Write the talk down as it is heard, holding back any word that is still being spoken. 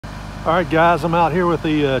All right, guys, I'm out here with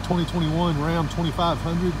the 2021 Ram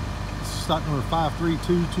 2500. Stock number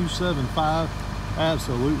 532275.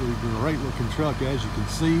 Absolutely great looking truck, as you can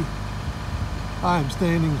see. I am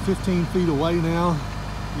standing 15 feet away now.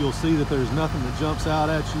 You'll see that there's nothing that jumps out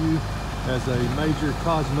at you as a major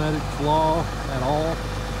cosmetic flaw at all.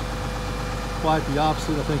 Quite the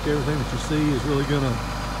opposite. I think everything that you see is really gonna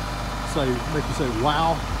make you say,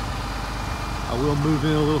 wow. I will move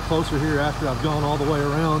in a little closer here after I've gone all the way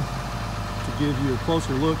around to give you a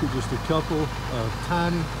closer look at just a couple of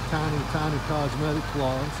tiny cosmetic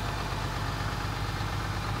flaws.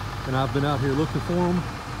 And I've been out here looking for them,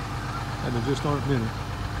 and there just aren't many.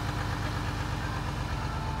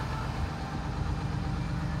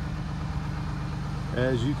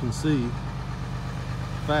 As you can see,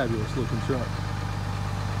 fabulous looking truck.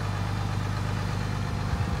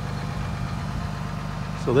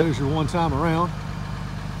 So there's your one time around.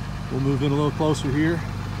 We'll move in a little closer here.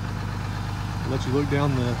 Let you look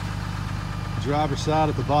down the driver's side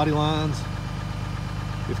at the body lines.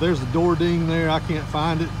 If there's a door ding there, I can't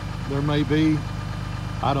find it. There may be.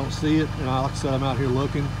 I don't see it, and like I said, I'm out here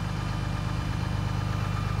looking.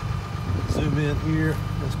 Zoom in here,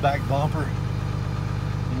 this back bumper.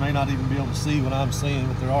 You may not even be able to see what I'm seeing,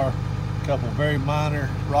 but there are a couple very minor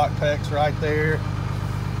rock pecks right there.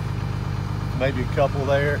 Maybe a couple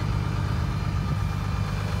there.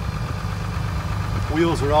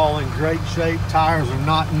 Wheels are all in great shape. Tires are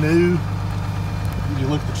not new. You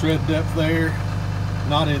look at the tread depth there,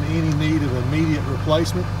 not in any need of immediate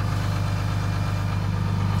replacement.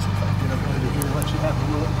 See if I can get up under here and let you have a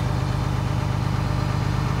look.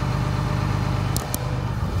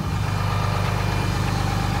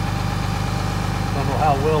 I don't know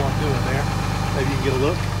how well I'm doing there. Maybe you can get a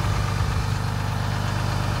look.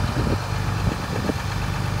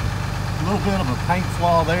 A little bit of a paint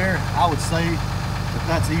flaw there. I would say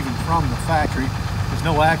that's even from the factory. There's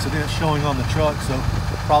no accidents showing on the truck, so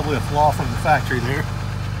probably a flaw from the factory there.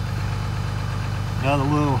 Another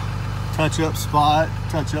little touch-up spot.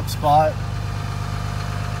 Not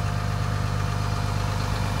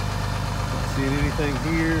seeing anything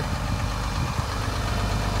here.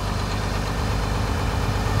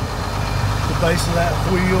 The base of that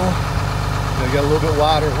wheel, you got a little bit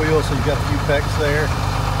wider wheel, so you got a few pecks there.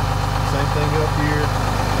 Same thing up here.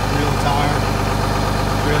 Wheel and tire.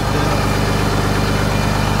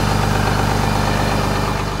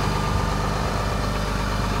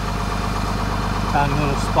 Tiny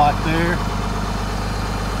little spot there. A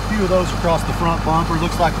few of those across the front bumper.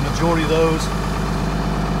 Looks like the majority of those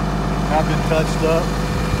have been touched up.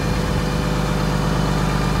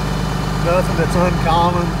 Nothing that's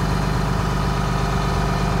uncommon.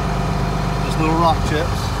 Just little rock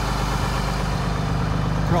chips.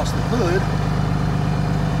 Across the hood,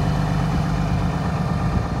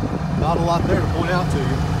 not a lot there to point out to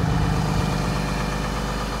you.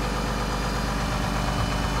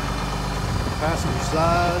 Passenger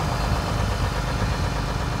side.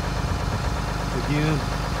 Again,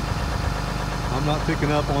 I'm not picking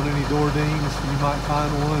up on any door dings. You might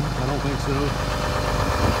find one. I don't think so.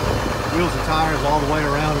 Wheels and tires all the way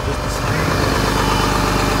around are just the same.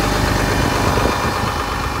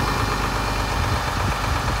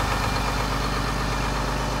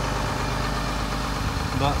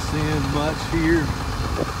 Not seeing much here.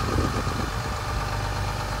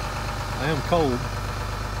 I am cold.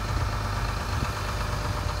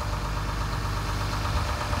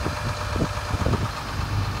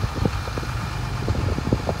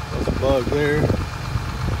 There's a bug there.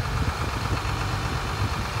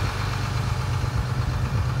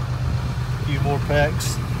 A few more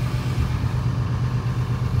pecks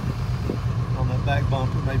on that back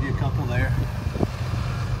bumper, maybe a couple there.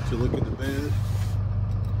 So look at the bed.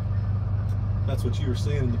 That's what you were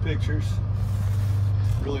seeing in the pictures.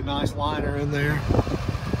 Really nice liner in there.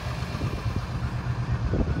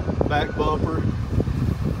 Back bumper.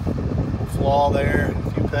 Flaw there.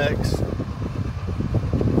 A few pecks.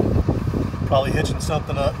 Probably hitching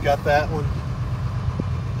something up. Got that one.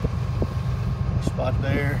 Spot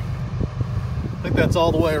there. I think that's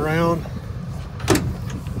all the way around.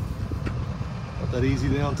 Got that easy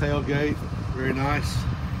down tailgate. Very nice.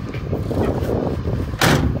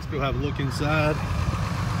 Go have a look inside.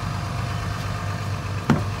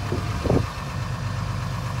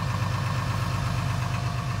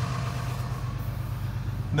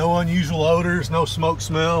 No unusual odors, no smoke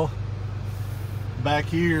smell. Back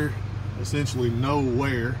here, essentially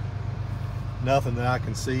nowhere. Nothing that I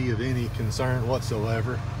can see of any concern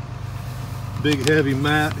whatsoever. Big heavy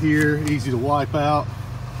mat here, easy to wipe out.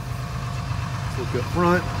 Let's look up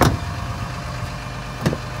front.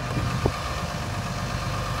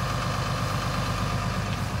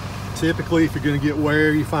 Typically, if you're going to get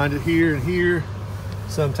wear, you find it here and here,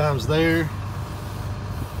 sometimes there.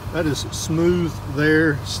 That is smooth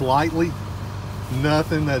there slightly.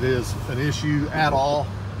 Nothing that is an issue at all.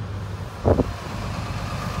 Got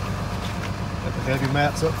the heavy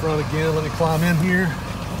mats up front again. Let me climb in here.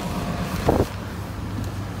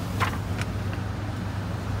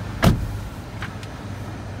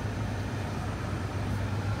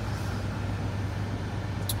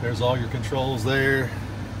 There's all your controls there.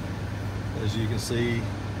 As you can see,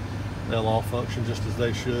 they'll all function just as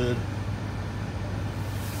they should.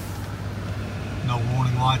 No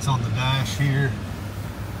warning lights on the dash here.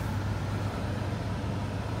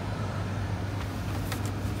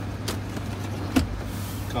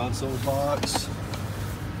 Console box.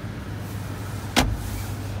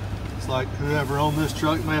 It's like whoever owned this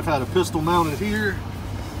truck may have had a pistol mounted here.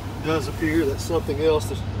 It does appear that something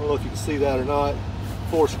else, I don't know if you can see that or not,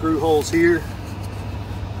 4 screw holes here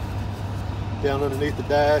down underneath the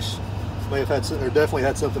dash. May have had, or definitely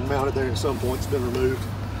had something mounted there at some point. It's been removed.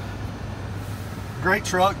 Great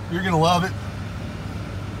truck, you're gonna love it.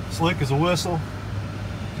 Slick as a whistle.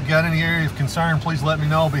 If you got any area of concern, please let me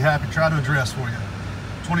know. I'll be happy to try to address for you.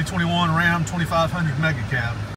 2021 Ram 2500 Mega Cab.